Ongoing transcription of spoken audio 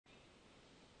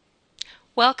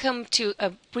Welcome to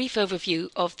a brief overview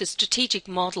of the strategic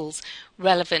models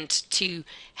relevant to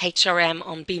HRM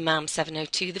on BMAM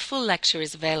 702. The full lecture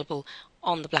is available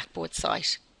on the Blackboard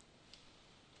site.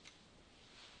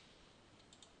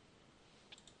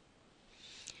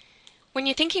 When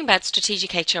you're thinking about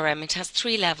strategic HRM, it has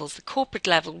three levels: the corporate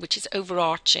level, which is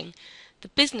overarching, the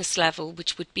business level,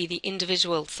 which would be the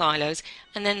individual silos,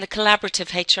 and then the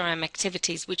collaborative HRM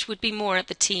activities, which would be more at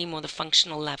the team or the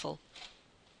functional level.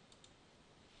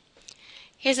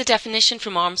 Here's a definition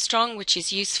from Armstrong, which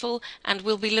is useful, and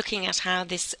we'll be looking at how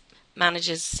this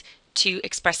manages to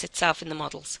express itself in the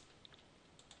models.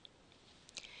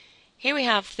 Here we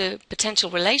have the potential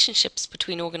relationships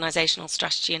between organisational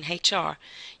strategy and HR.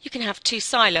 You can have two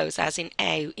silos, as in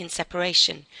A, in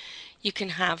separation. You can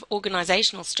have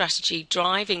organisational strategy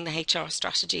driving the HR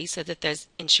strategy so that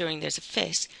ensuring there's a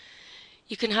fit.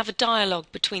 You can have a dialogue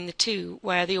between the two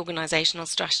where the organisational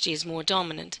strategy is more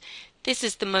dominant. This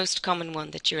is the most common one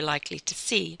that you're likely to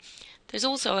see. There's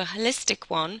also a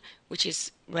holistic one, which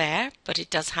is rare, but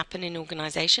it does happen in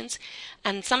organisations.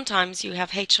 And sometimes you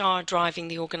have HR driving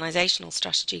the organisational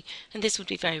strategy, and this would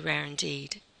be very rare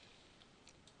indeed.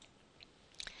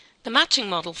 The matching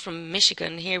model from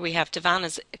Michigan, here we have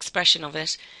Devanna's expression of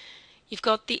it. You've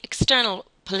got the external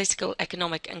political,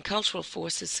 economic and cultural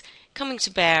forces coming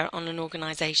to bear on an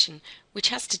organisation which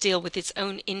has to deal with its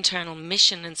own internal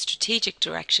mission and strategic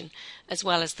direction, as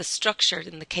well as the structure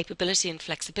and the capability and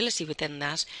flexibility within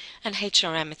that, and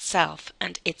HRM itself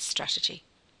and its strategy.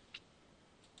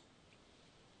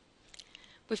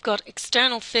 We've got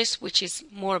external fit, which is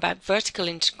more about vertical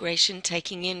integration,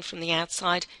 taking in from the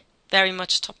outside, very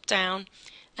much top down,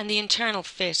 and the internal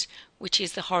fit, which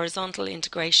is the horizontal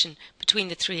integration between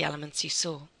the three elements you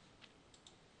saw.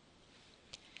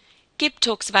 Gibb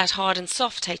talks about hard and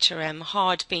soft HRM,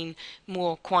 hard being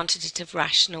more quantitative,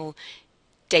 rational,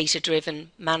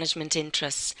 data-driven management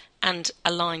interests and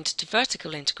aligned to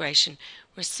vertical integration,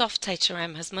 where soft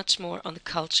HRM has much more on the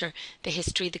culture, the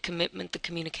history, the commitment, the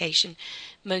communication,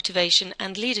 motivation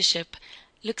and leadership,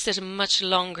 looks at a much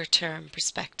longer term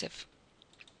perspective.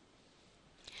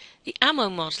 The AMO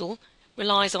model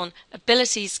relies on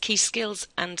abilities, key skills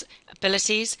and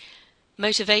abilities,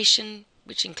 motivation,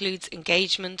 which includes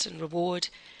engagement and reward,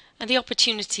 and the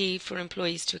opportunity for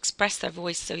employees to express their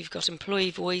voice. So you've got employee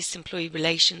voice, employee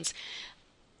relations,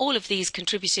 all of these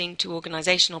contributing to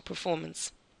organisational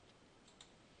performance.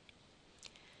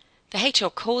 The HR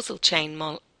causal chain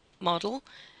model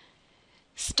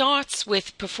starts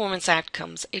with performance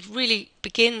outcomes. It really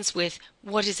begins with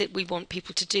what is it we want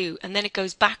people to do, and then it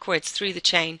goes backwards through the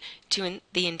chain to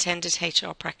the intended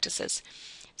HR practices.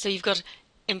 So you've got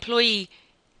employee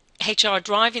HR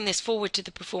driving this forward to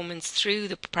the performance through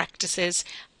the practices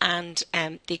and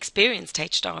the experienced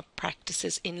HR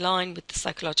practices in line with the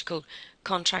psychological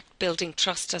contract, building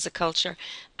trust as a culture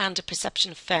and a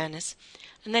perception of fairness.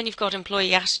 And then you've got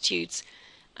employee attitudes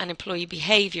and employee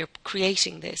behaviour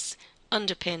creating this,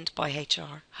 underpinned by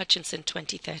HR, Hutchinson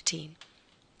 2013.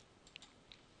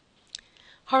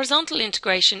 Horizontal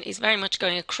integration is very much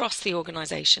going across the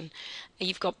organisation.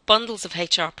 You've got bundles of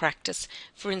HR practice,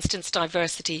 for instance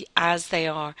diversity, as they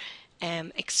are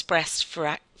expressed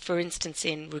for instance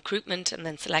in recruitment and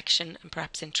then selection and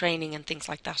perhaps in training and things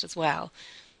like that as well.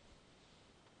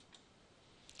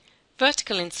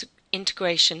 Vertical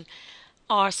integration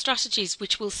are strategies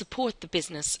which will support the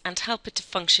business and help it to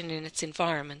function in its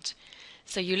environment.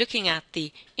 So you're looking at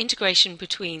the integration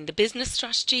between the business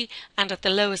strategy and at the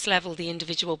lowest level the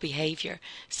individual behaviour,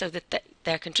 so that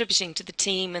they're contributing to the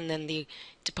team and then the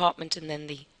department and then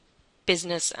the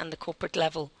business and the corporate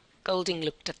level. Golding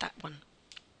looked at that one.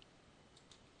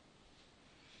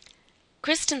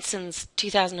 Christensen's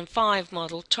 2005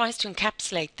 model tries to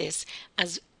encapsulate this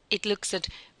as it looks at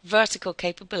vertical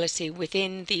capability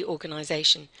within the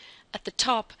organisation. At the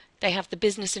top they have the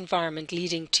business environment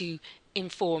leading to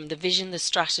inform the vision, the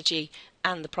strategy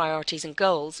and the priorities and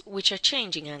goals, which are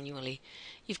changing annually.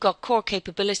 You've got core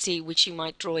capability, which you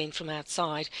might draw in from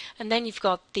outside, and then you've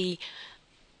got the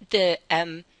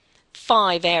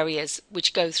 5 areas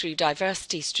which go through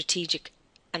diversity, strategic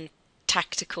and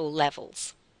tactical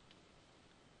levels.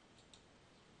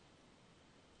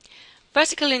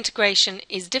 Vertical integration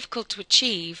is difficult to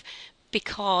achieve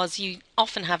because you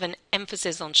often have an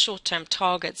emphasis on short-term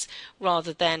targets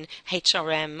rather than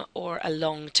HRM or a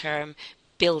long-term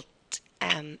built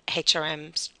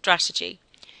HRM strategy.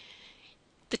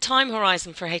 The time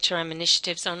horizon for HRM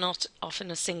initiatives are not often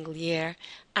a single year,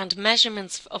 and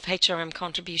measurements of HRM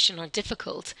contribution are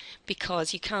difficult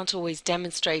because you can't always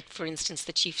demonstrate, for instance,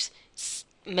 that you've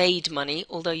made money,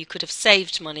 although you could have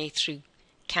saved money through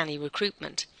canny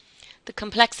recruitment. The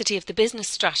complexity of the business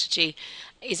strategy,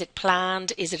 is it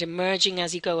planned, is it emerging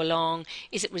as you go along,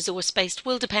 is it resource-based,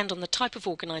 will depend on the type of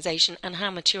organisation and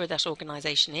how mature that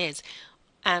organisation is,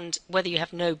 and whether you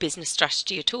have no business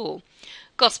strategy at all.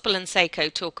 Gospel and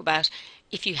Seiko talk about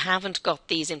if you haven't got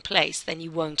these in place, then you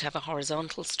won't have a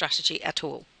horizontal strategy at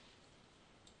all.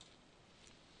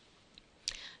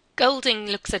 Golding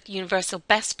looks at universal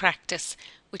best practice,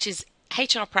 which is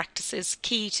HR practices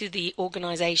key to the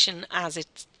organisation as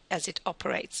it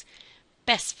operates.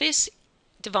 Best fit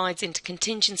divides into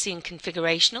contingency and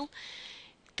configurational.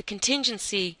 The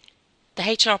contingency, the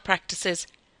HR practices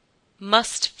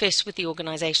must fit with the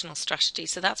organisational strategy.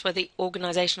 So that's where the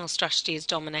organisational strategy is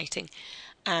dominating,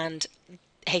 and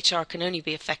HR can only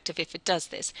be effective if it does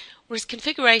this. Whereas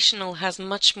configurational has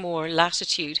much more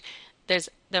latitude.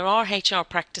 There are HR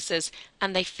practices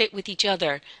and they fit with each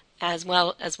other as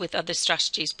well as with other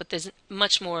strategies, but there's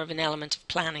much more of an element of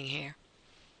planning here.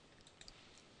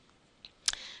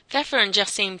 Pfeffer and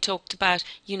Jassim talked about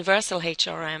universal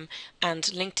HRM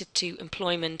and linked it to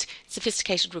employment,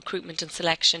 sophisticated recruitment and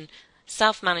selection,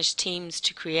 self-managed teams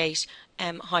to create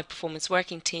high-performance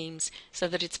working teams so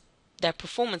that it's their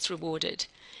performance rewarded.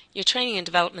 Your training and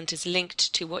development is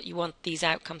linked to what you want these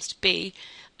outcomes to be,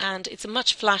 and it's a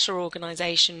much flatter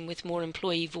organisation with more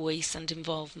employee voice and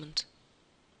involvement.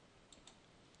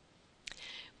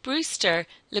 Brewster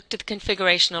looked at the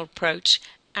configurational approach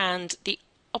and the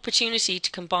opportunity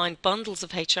to combine bundles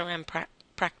of HRM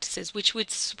practices which would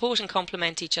support and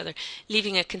complement each other,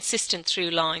 leaving a consistent through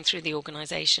line through the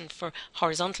organisation for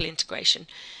horizontal integration.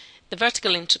 The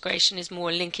vertical integration is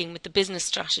more linking with the business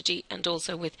strategy and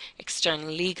also with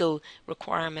external legal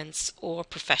requirements or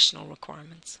professional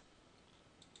requirements.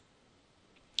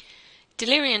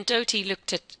 Deliri and Doty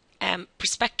looked at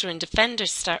prospector and defender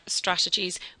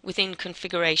strategies within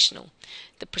configurational.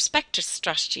 The prospector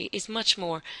strategy is much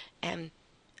more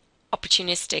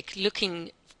opportunistic,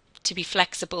 looking to be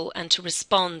flexible and to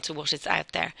respond to what is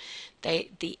out there.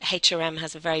 The HRM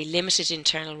has a very limited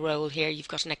internal role here. You've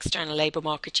got an external labour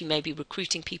market. You may be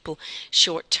recruiting people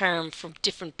short term from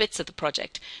different bits of the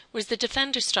project, whereas the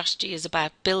defender strategy is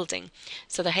about building.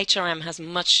 So the HRM has a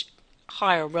much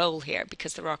higher role here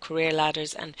because there are career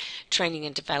ladders and training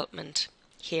and development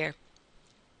here.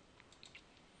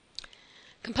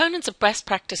 Components of best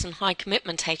practice and high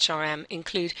commitment HRM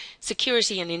include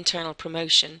security and internal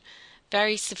promotion,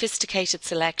 very sophisticated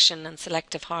selection and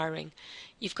selective hiring.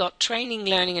 You've got training,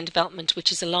 learning and development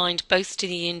which is aligned both to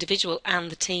the individual and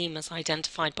the team as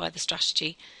identified by the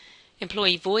strategy.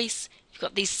 Employee voice, you've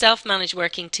got these self-managed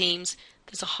working teams.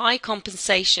 There's a high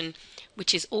compensation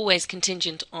which is always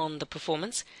contingent on the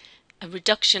performance. A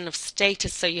reduction of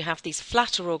status, so you have these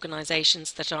flatter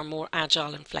organisations that are more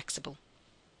agile and flexible.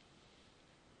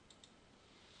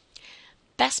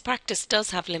 Best practice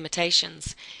does have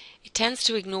limitations. It tends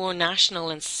to ignore national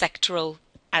and sectoral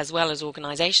as well as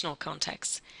organisational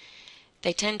contexts.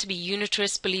 They tend to be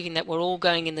unitarist, believing that we're all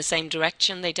going in the same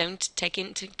direction. They don't take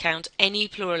into account any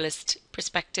pluralist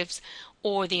perspectives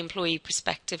or the employee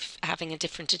perspective having a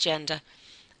different agenda.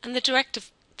 And the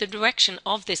direction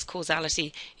of this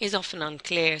causality is often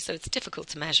unclear, so it's difficult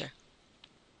to measure.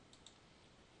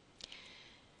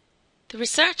 The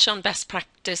research on best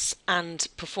practice and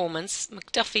performance,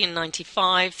 McDuffie in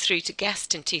 1995 through to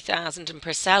Guest in 2000 and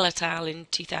Purcell et al. In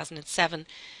 2007,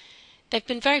 they've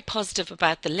been very positive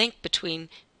about the link between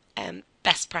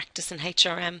best practice and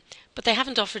HRM, but they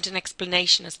haven't offered an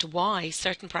explanation as to why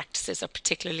certain practices are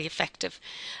particularly effective,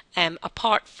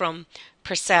 apart from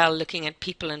Purcell looking at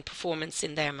people and performance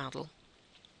in their model.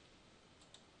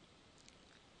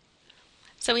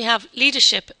 So we have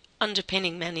leadership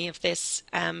underpinning many of these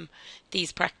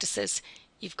practices.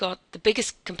 You've got the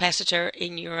biggest competitor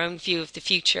in your own view of the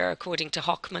future, according to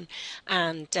Hockman,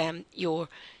 and you're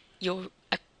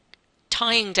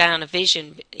tying down a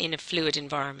vision in a fluid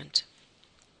environment.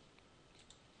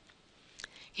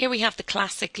 Here we have the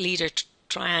classic leader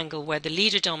triangle where the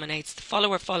leader dominates, the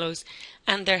follower follows,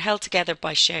 and they're held together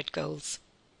by shared goals.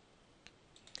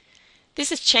 This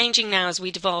is changing now as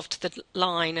we devolve to the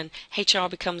line and HR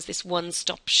becomes this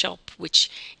one-stop shop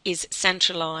which is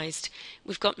centralised.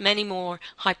 We've got many more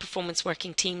high-performance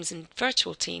working teams and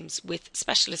virtual teams with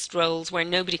specialist roles where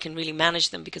nobody can really manage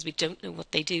them because we don't know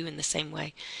what they do in the same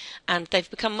way. And they've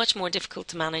become much more difficult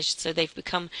to manage, so they've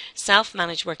become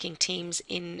self-managed working teams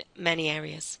in many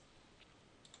areas.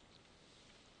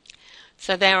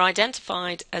 So they're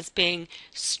identified as being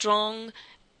strong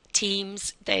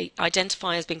teams. They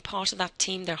identify as being part of that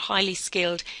team. They're highly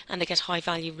skilled and they get high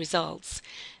value results.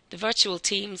 The virtual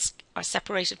teams are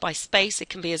separated by space. It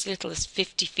can be as little as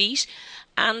 50 feet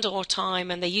and or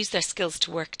time, and they use their skills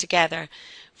to work together.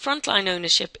 Frontline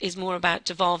ownership is more about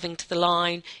devolving to the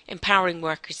line, empowering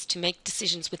workers to make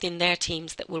decisions within their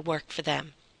teams that will work for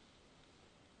them.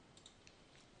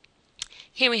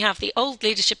 Here we have the old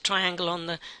leadership triangle on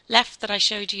the left that I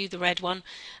showed you, the red one,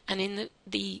 and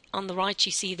on the right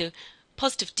you see the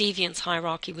positive deviance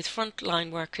hierarchy with frontline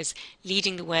workers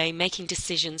leading the way, making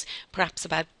decisions perhaps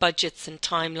about budgets and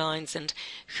timelines and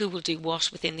who will do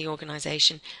what within the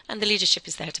organisation, and the leadership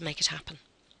is there to make it happen.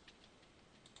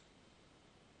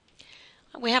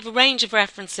 We have a range of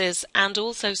references and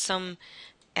also some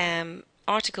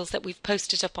articles that we've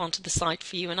posted up onto the site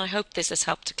for you, and I hope this has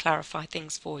helped to clarify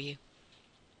things for you.